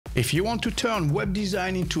If you want to turn web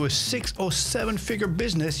design into a 6 or 7-figure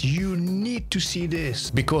business, you need to see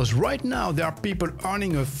this. Because right now there are people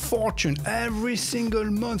earning a fortune every single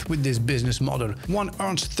month with this business model. One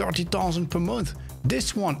earns $30,000 per month.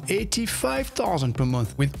 This one $85,000 per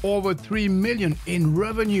month with over 3 million in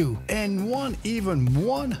revenue, and one even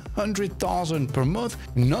 100,000 per month,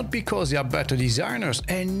 not because they are better designers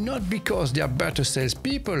and not because they are better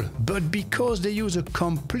salespeople, but because they use a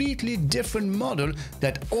completely different model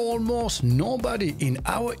that almost nobody in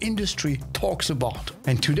our industry talks about.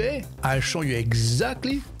 And today I'll show you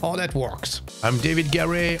exactly how that works. I'm David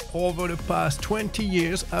Garret. Over the past 20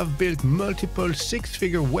 years, I've built multiple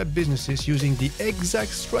 6-figure web businesses using the exact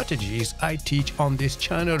strategies I teach on this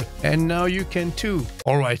channel, and now you can too.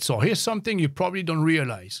 Alright, so here's something you probably don't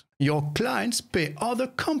realize. Your clients pay other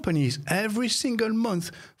companies every single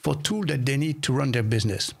month for tools that they need to run their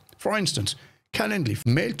business. For instance, Calendly,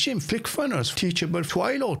 MailChimp, ClickFunnels, Teachable,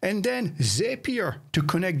 Twilio, and then Zapier to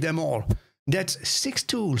connect them all. That's 6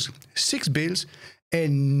 tools, 6 bills,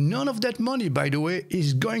 and none of that money, by the way,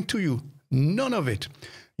 is going to you. None of it.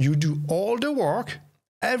 You do all the work.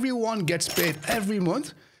 Everyone gets paid every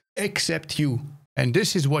month except you. And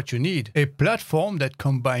this is what you need. A platform that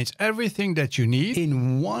combines everything that you need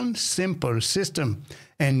in one simple system.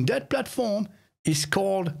 And that platform is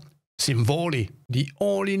called Simvoly, the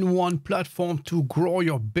all-in-one platform to grow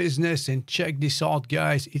your business. And check this out,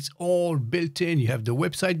 guys. It's all built in. You have the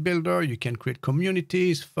website builder. You can create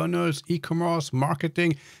communities, funnels, e-commerce,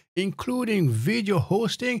 marketing, including video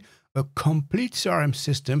hosting, a complete CRM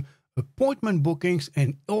system, appointment bookings,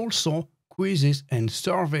 and also quizzes and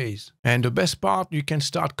surveys. And the best part, you can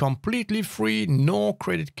start completely free, no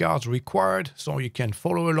credit cards required, so you can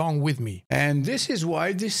follow along with me. And this is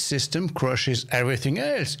why this system crushes everything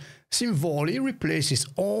else. Simvoly replaces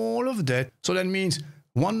all of that, so that means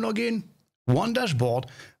one login, one dashboard,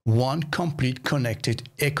 one complete connected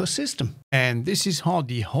ecosystem. And this is how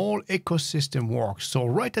the whole ecosystem works. So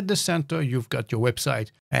right at the center, you've got your website,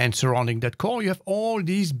 and surrounding that core, you have all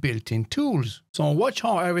these built-in tools. So watch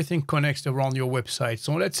how everything connects around your website.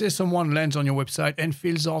 So let's say someone lands on your website and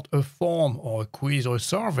fills out a form or a quiz or a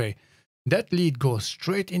survey. That lead goes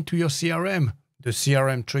straight into your CRM. The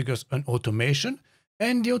CRM triggers an automation,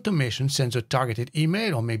 and the automation sends a targeted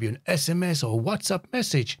email or maybe an SMS or WhatsApp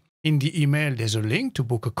message. In the email, there's a link to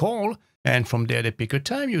book a call, and from there they pick a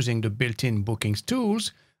time using the built-in bookings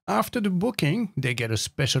tools. After the booking, they get a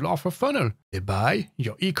special offer funnel. They buy,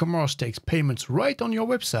 your e-commerce takes payments right on your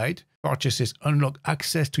website, purchases unlock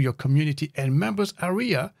access to your community and members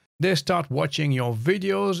area. They start watching your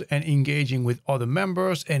videos and engaging with other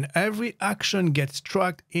members, and every action gets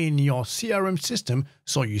tracked in your CRM system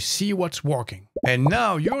so you see what's working. And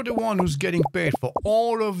now you're the one who's getting paid for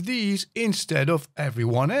all of these instead of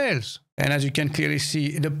everyone else. And as you can clearly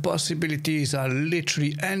see, the possibilities are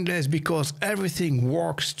literally endless because everything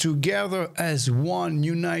works together as one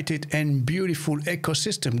united and beautiful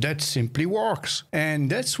ecosystem that simply works. And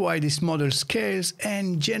that's why this model scales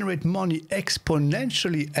and generates money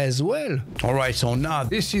exponentially as well. Alright, so now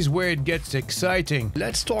this is where it gets exciting.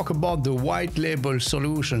 Let's talk about the white label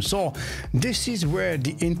solution. So this is where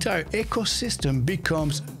the entire ecosystem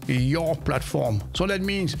becomes your platform. So that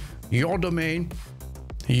means your domain,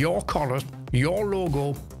 your colors, your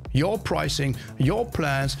logo, your pricing, your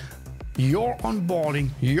plans, your onboarding,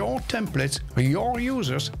 your templates, your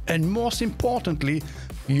users, and most importantly,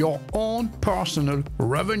 your own personal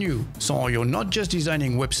revenue. So you're not just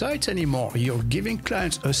designing websites anymore, you're giving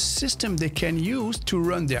clients a system they can use to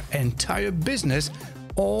run their entire business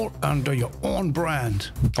all under your own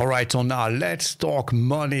brand. Alright, so now let's talk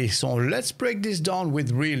money. So let's break this down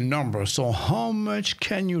with real numbers. So how much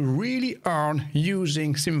can you really earn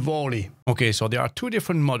using Simvoly? Okay, so there are 2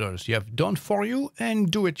 different models. You have done for you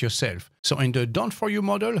and do it yourself. So in the done for you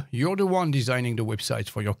model, you're the one designing the websites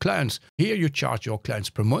for your clients. Here you charge your clients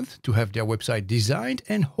per month to have their website designed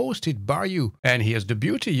and hosted by you. And here's the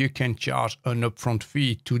beauty, you can charge an upfront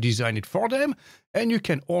fee to design it for them, and you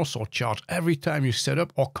can also charge every time you set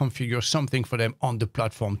up or configure something for them on the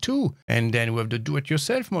platform too. And then we have the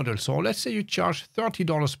do-it-yourself model. So let's say you charge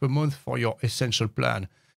 $30 per month for your essential plan.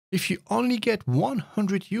 If you only get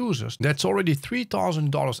 100 users, that's already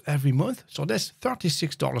 $3,000 every month. So that's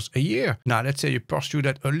 $36 a year. Now, let's say you pursue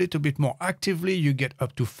that a little bit more actively. You get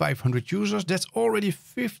up to 500 users. That's already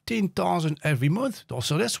 $15,000 every month.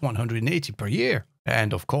 So that's $180 per year.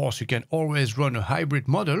 And of course, you can always run a hybrid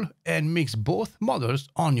model and mix both models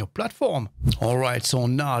on your platform. All right, so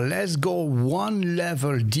now let's go one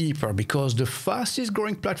level deeper, because the fastest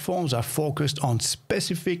growing platforms are focused on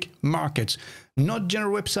specific markets, not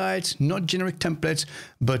general websites, not generic templates,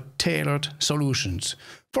 but tailored solutions.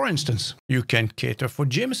 For instance, you can cater for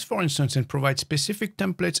gyms, for instance, and provide specific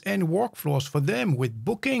templates and workflows for them with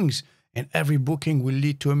bookings. And every booking will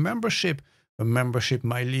lead to a membership. A membership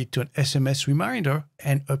might lead to an SMS reminder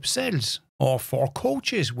and upsells. Or for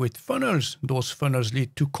coaches with funnels, those funnels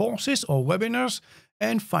lead to courses or webinars.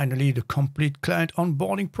 And finally, the complete client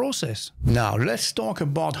onboarding process. Now, let's talk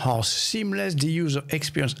about how seamless the user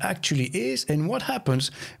experience actually is and what happens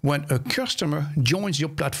when a customer joins your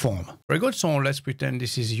platform. Very good. So let's pretend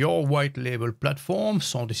this is your white label platform.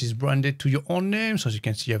 So this is branded to your own name. So as you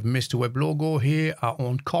can see, you have Mr. Web logo here, our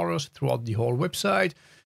own colors throughout the whole website.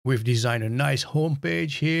 We've designed a nice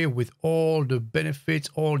homepage here with all the benefits,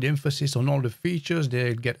 all the emphasis on all the features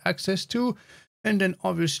they'll get access to. And then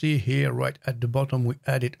obviously here right at the bottom, we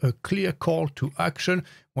added a clear call to action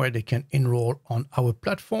where they can enroll on our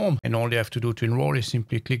platform. And all they have to do to enroll is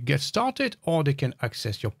simply click Get Started, or they can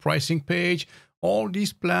access your pricing page. All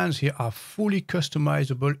these plans here are fully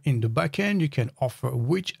customizable in the backend. You can offer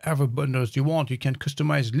whichever bundles you want. You can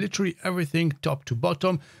customize literally everything top to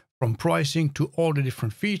bottom, from pricing to all the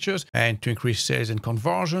different features. And to increase sales and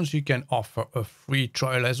conversions, you can offer a free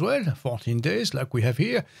trial as well, 14 days like we have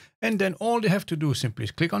here. And then all they have to do is simply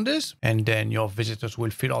click on this, and then your visitors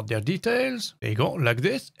will fill out their details. There you go, like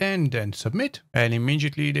this, and then submit. And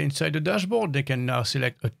immediately inside the dashboard, they can now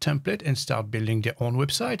select a template and start building their own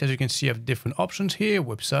website. As you can see, you have different options here: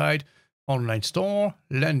 website, online store,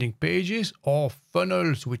 landing pages, or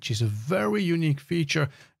funnels, which is a very unique feature.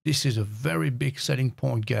 This is a very big selling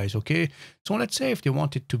point, guys, okay? So let's say if they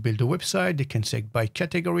wanted to build a website, they can select by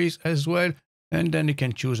categories as well. And then they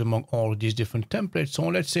can choose among all these different templates. So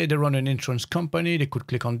let's say they run an insurance company. They could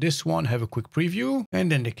click on this one, have a quick preview,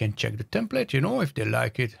 and then they can check the template. You know, if they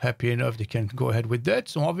like it, happy enough, they can go ahead with that.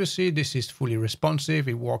 So obviously this is fully responsive.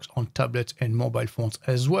 It works on tablets and mobile phones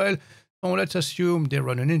as well. So let's assume they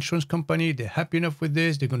run an insurance company. They're happy enough with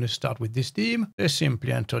this. They're going to start with this theme. They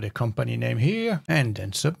simply enter their company name here and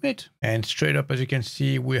then submit. And straight up, as you can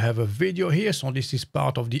see, we have a video here. So this is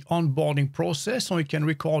part of the onboarding process. So you can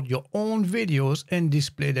record your own videos and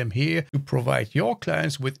display them here to provide your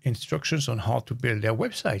clients with instructions on how to build their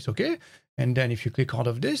websites, okay? And then if you click out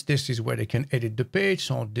of this, this is where they can edit the page.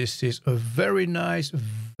 So this is a very nice,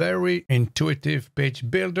 very intuitive page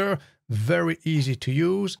builder. Very easy to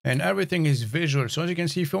use, and everything is visual. So as you can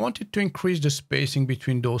see, if you wanted to increase the spacing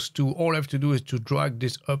between those two, all I have to do is to drag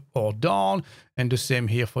this up or down. And the same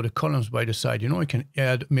here for the columns by the side. You know, you can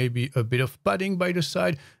add maybe a bit of padding by the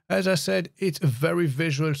side. As I said, it's very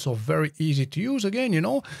visual, so very easy to use again, you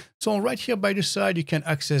know. So right here by the side, you can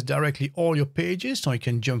access directly all your pages. So you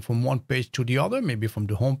can jump from one page to the other, maybe from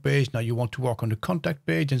the home page. Now you want to work on the contact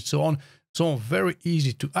page and so on. So very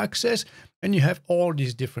easy to access. And you have all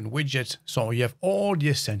these different widgets. So you have all the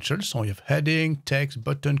essentials. So you have heading, text,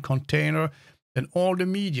 button, container, and all the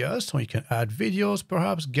media. So you can add videos,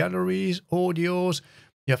 perhaps galleries, audios.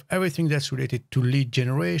 You have everything that's related to lead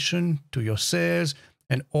generation, to your sales,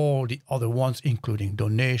 and all the other ones, including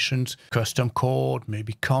donations, custom code,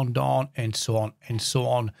 maybe countdown, and so on and so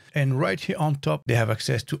on. And right here on top, they have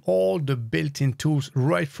access to all the built-in tools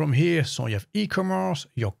right from here. So you have e-commerce,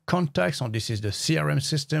 your contacts, so this is the CRM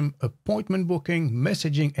system, appointment booking,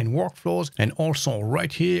 messaging, and workflows. And also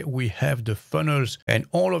right here, we have the funnels, and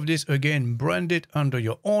all of this again branded under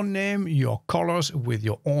your own name, your colors with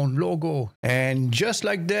your own logo. And just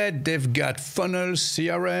like that, they've got funnels,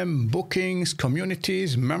 CRM, bookings, communities,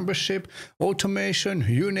 membership, automation,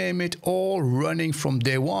 you name it, all running from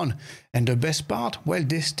day one. And the best part, well,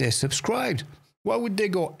 they stay subscribed. Why would they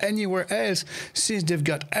go anywhere else since they've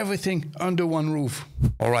got everything under one roof?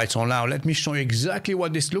 All right, so now let me show you exactly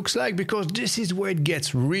what this looks like, because this is where it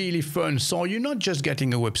gets really fun. So you're not just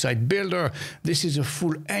getting a website builder. This is a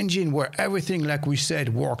full engine where everything, like we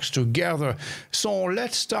said, works together. So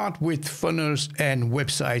let's start with funnels and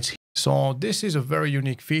websites. So this is a very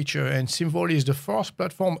unique feature, and Simvoly is the first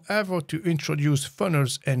platform ever to introduce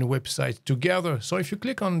funnels and websites together. So if you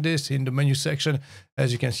click on this in the menu section,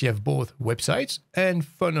 as you can see, you have both websites and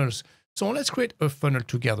funnels. So let's create a funnel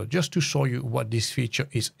together just to show you what this feature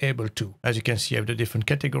is able to. As you can see, you have the different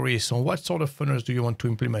categories. So what sort of funnels do you want to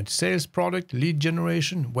implement? Sales, product, lead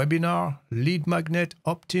generation, webinar, lead magnet,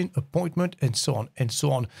 opt-in, appointment, and so on and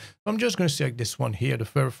so on. I'm just going to select this one here, the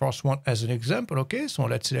very first one, as an example. Okay, so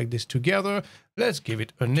let's select this together. Let's give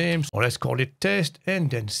it a name. So let's call it test and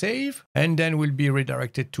then save. And then we'll be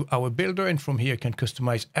redirected to our builder. And from here, you can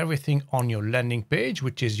customize everything on your landing page,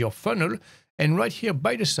 which is your funnel. And right here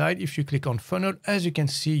by the side, if you click on funnel, as you can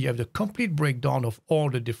see, you have the complete breakdown of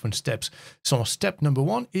all the different steps. So step number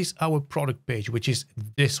 1 is our product page, which is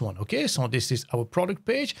this one. Okay, so this is our product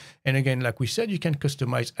page. And again, like we said, you can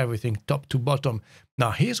customize everything top to bottom.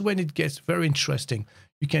 Now, here's when it gets very interesting.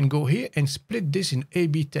 You can go here and split this in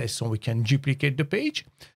A/B tests. So we can duplicate the page.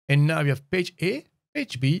 And now you have page A,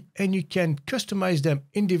 page B, and you can customize them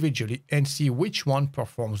individually and see which one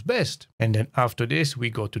performs best. And then after this, we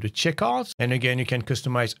go to the checkouts. And again, you can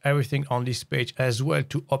customize everything on this page as well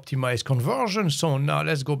to optimize conversion. So now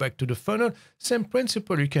let's go back to the funnel. Same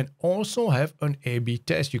principle, you can also have an A/B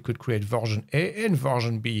test. You could create version A and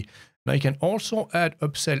version B. Now you can also add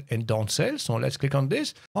upsell and downsell. So let's click on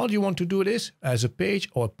this. How do you want to do this? As a page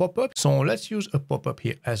or a pop-up? So let's use a pop-up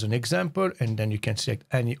here as an example, and then you can select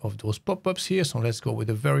any of those pop-ups here. So let's go with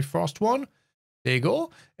the very first one. There you go.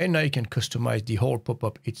 And now you can customize the whole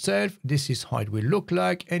pop-up itself. This is how it will look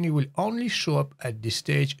like, and it will only show up at this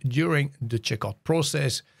stage during the checkout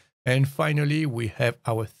process. And finally, we have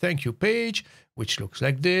our thank you page, which looks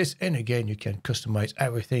like this. And again, you can customize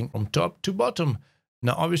everything from top to bottom.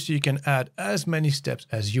 Now, obviously, you can add as many steps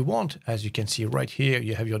as you want. As you can see right here,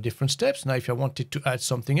 you have your different steps. Now, if you wanted to add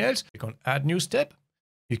something else, you can add new step.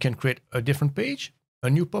 You can create a different page, a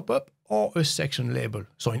new pop-up, or a section label.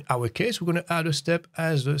 So in our case, we're going to add a step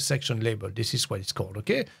as a section label. This is what it's called,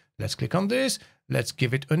 okay? Let's click on this. Let's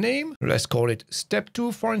give it a name. Let's call it step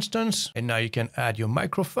 2, for instance. And now you can add your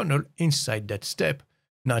micro funnel inside that step.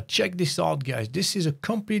 Now check this out, guys. This is a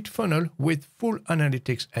complete funnel with full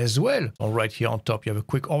analytics as well. So right here on top, you have a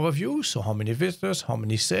quick overview. So how many visitors, how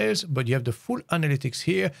many sales, but you have the full analytics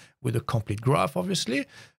here with a complete graph, obviously.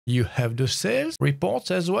 You have the sales reports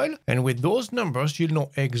as well. And with those numbers, you know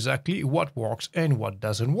exactly what works and what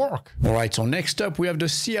doesn't work. All right, so next up, we have the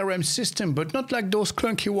CRM system, but not like those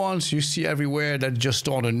clunky ones you see everywhere that just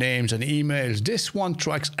store the names and emails. This one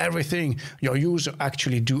tracks everything your user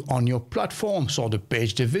actually do on your platform. So the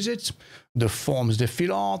page they visit, the forms they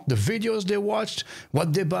fill out, the videos they watched,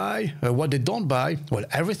 what they buy, what they don't buy, well,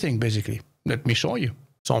 everything basically. Let me show you.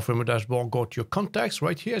 So from your dashboard, go to your contacts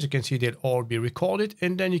right here. As you can see, they'll all be recorded,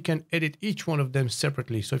 and then you can edit each one of them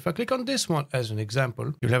separately. So if I click on this one as an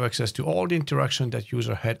example, you'll have access to all the interaction that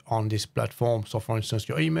user had on this platform. So for instance,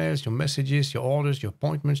 your emails, your messages, your orders, your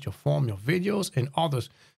appointments, your form, your videos, and others.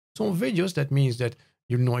 So videos, that means that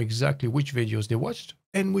you know exactly which videos they watched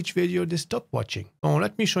and which video they stopped watching. So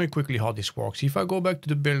let me show you quickly how this works. If I go back to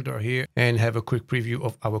the builder here and have a quick preview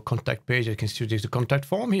of our contact page, I can see there's the contact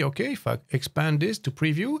form here. Okay, if I expand this to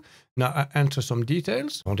preview, now I enter some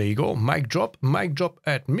details. Oh, there you go, mic drop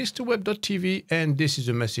at mrweb.tv, and this is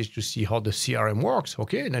a message to see how the CRM works.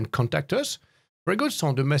 Okay, and then contact us. Very good,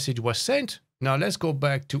 so the message was sent. Now let's go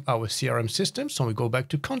back to our CRM system. So we go back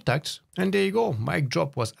to contacts, and there you go, mic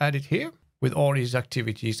drop was added here with all these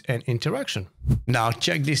activities and interaction. Now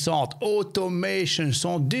check this out, automation.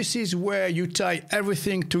 So this is where you tie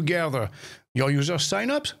everything together. Your users sign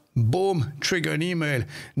up, boom, trigger an email.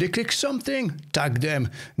 They click something, tag them.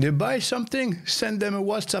 They buy something, send them a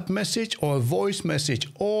WhatsApp message or a voice message,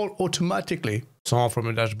 all automatically. So from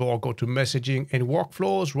the dashboard, go to messaging and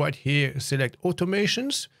workflows. Right here, select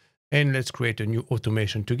automations, and let's create a new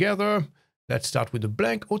automation together. Let's start with a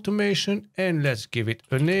blank automation, and let's give it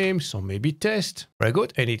a name. So maybe test. Very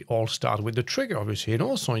good. And it all starts with the trigger, obviously, you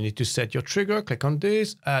know. So you need to set your trigger, click on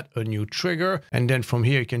this, add a new trigger. And then from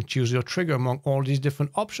here, you can choose your trigger among all these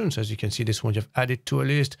different options. As you can see, this one you've added to a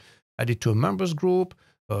list, added to a members group,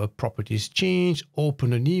 properties change,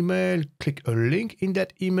 open an email, click a link in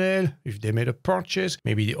that email. If they made a purchase,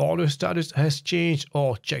 maybe the order status has changed,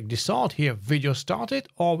 or check this out here, video started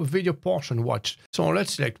or video portion watched. So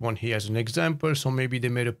let's select one here as an example. So maybe they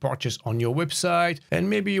made a purchase on your website, and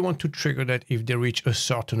maybe you want to trigger that if they reach a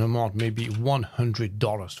certain amount, maybe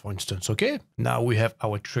 $100, for instance. Okay, now we have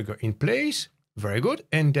our trigger in place. Very good.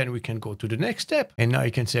 And then we can go to the next step. And now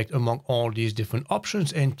you can select among all these different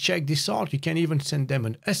options and check this out. You can even send them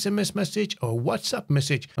an SMS message or a WhatsApp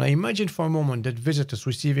message. And I imagine for a moment that visitors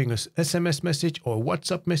receiving an SMS message or a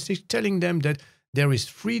WhatsApp message telling them that there is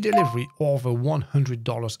free delivery over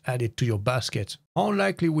 $100 added to your basket. How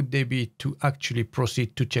likely would they be to actually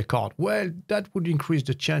proceed to checkout? Well, that would increase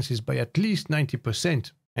the chances by at least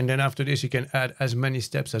 90%. And then after this, you can add as many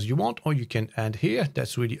steps as you want, or you can add here.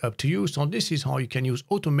 That's really up to you. So this is how you can use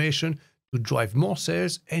automation to drive more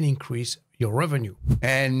sales and increase your revenue.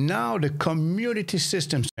 And now the community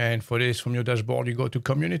systems. And for this, from your dashboard, you go to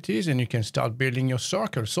communities and you can start building your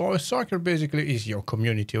circle. So a circle basically is your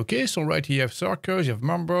community. Okay, so right here you have circles, you have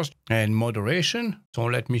members and moderation. So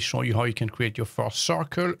let me show you how you can create your first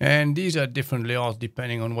circle. And these are different layouts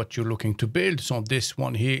depending on what you're looking to build. So this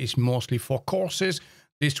one here is mostly for courses.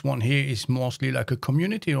 This one here is mostly like a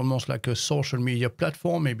community, almost like a social media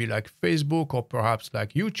platform, maybe like Facebook or perhaps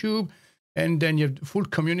like YouTube. And then you have the full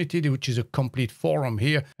community, which is a complete forum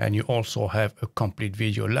here. And you also have a complete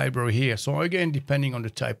video library here. So again, depending on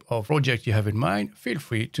the type of project you have in mind, feel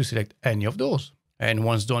free to select any of those. And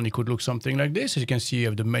once done, it could look something like this. As you can see, you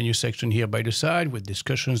have the menu section here by the side with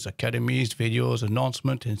discussions, academies, videos,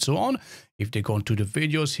 announcements, and so on. If they go into the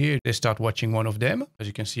videos here, they start watching one of them. As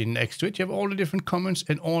you can see next to it, you have all the different comments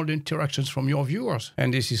and all the interactions from your viewers.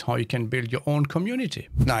 And this is how you can build your own community.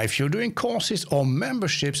 Now, if you're doing courses or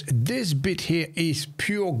memberships, this bit here is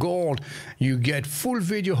pure gold. You get full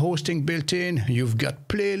video hosting built in. You've got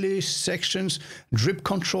playlists, sections, drip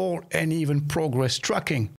control, and even progress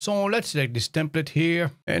tracking. So let's select this template here.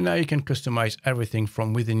 And now you can customize everything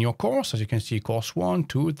from within your course. As you can see, course 1,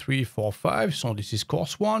 2, 3, 4, 5. So this is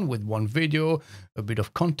course 1 with one video, a bit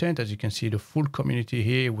of content. As you can see, the full community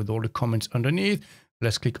here with all the comments underneath.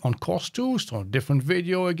 Let's click on course 2, so different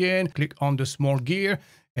video again. Click on the small gear,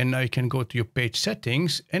 and now you can go to your page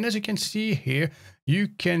settings. And as you can see here, you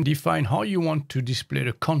can define how you want to display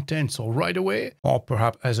the content, so right away, or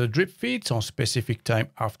perhaps as a drip feed, so specific time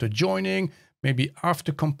after joining, maybe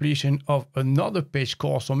after completion of another page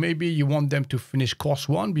course, or maybe you want them to finish course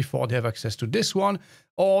 1 before they have access to this one,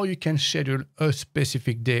 or you can schedule a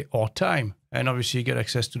specific day or time. And obviously you get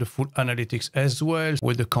access to the full analytics as well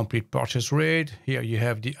with the complete purchase rate. Here you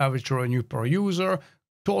have the average revenue per user,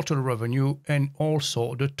 total revenue, and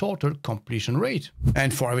also the total completion rate.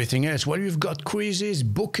 And for everything else, well, you've got quizzes,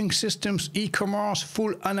 booking systems, e-commerce,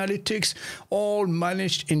 full analytics, all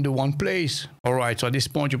managed in the one place. All right, so at this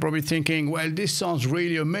point, you're probably thinking, well, this sounds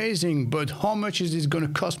really amazing, but how much is this going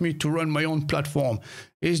to cost me to run my own platform?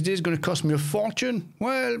 Is this going to cost me a fortune?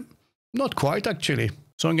 Well, not quite actually.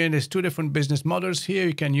 So again, there's two different business models here.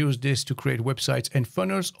 You can use this to create websites and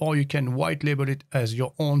funnels, or you can white label it as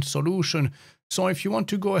your own solution. So if you want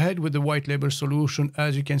to go ahead with the white label solution,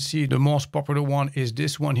 as you can see, the most popular one is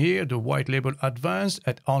this one here, the white label advanced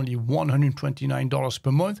at only $129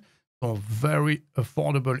 per month. So very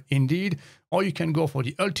affordable indeed. Or you can go for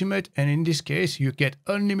the ultimate, and in this case, you get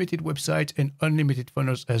unlimited websites and unlimited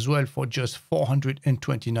funnels as well for just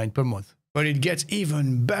 $429 per month. But it gets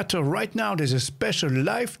even better. Right now, there's a special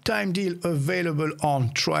lifetime deal available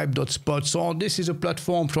on TRIBE.SPOT. So this is a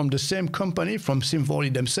platform from the same company, from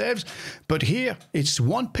Simvoly themselves. But here, it's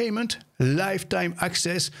one payment, lifetime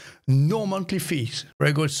access, no monthly fees.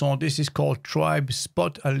 Very good. So this is called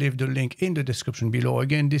TRIBE.SPOT. I'll leave the link in the description below.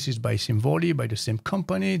 Again, this is by Simvoly, by the same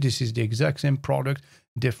company. This is the exact same product,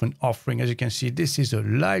 different offering. As you can see, this is a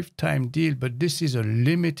lifetime deal, but this is a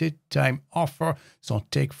limited time offer. So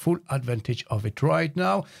take full advantage of it right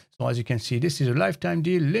now. So as you can see, this is a lifetime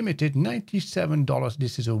deal, limited $97.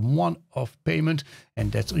 This is a one-off payment,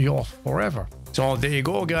 and that's yours forever. So there you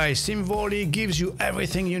go, guys. Simvoly gives you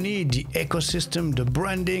everything you need: the ecosystem, the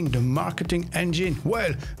branding, the marketing engine,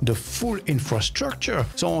 well, the full infrastructure.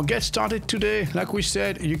 So get started today. Like we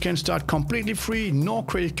said, you can start completely free, no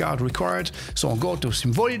credit card required. So go to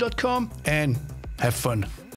simvoly.com and have fun.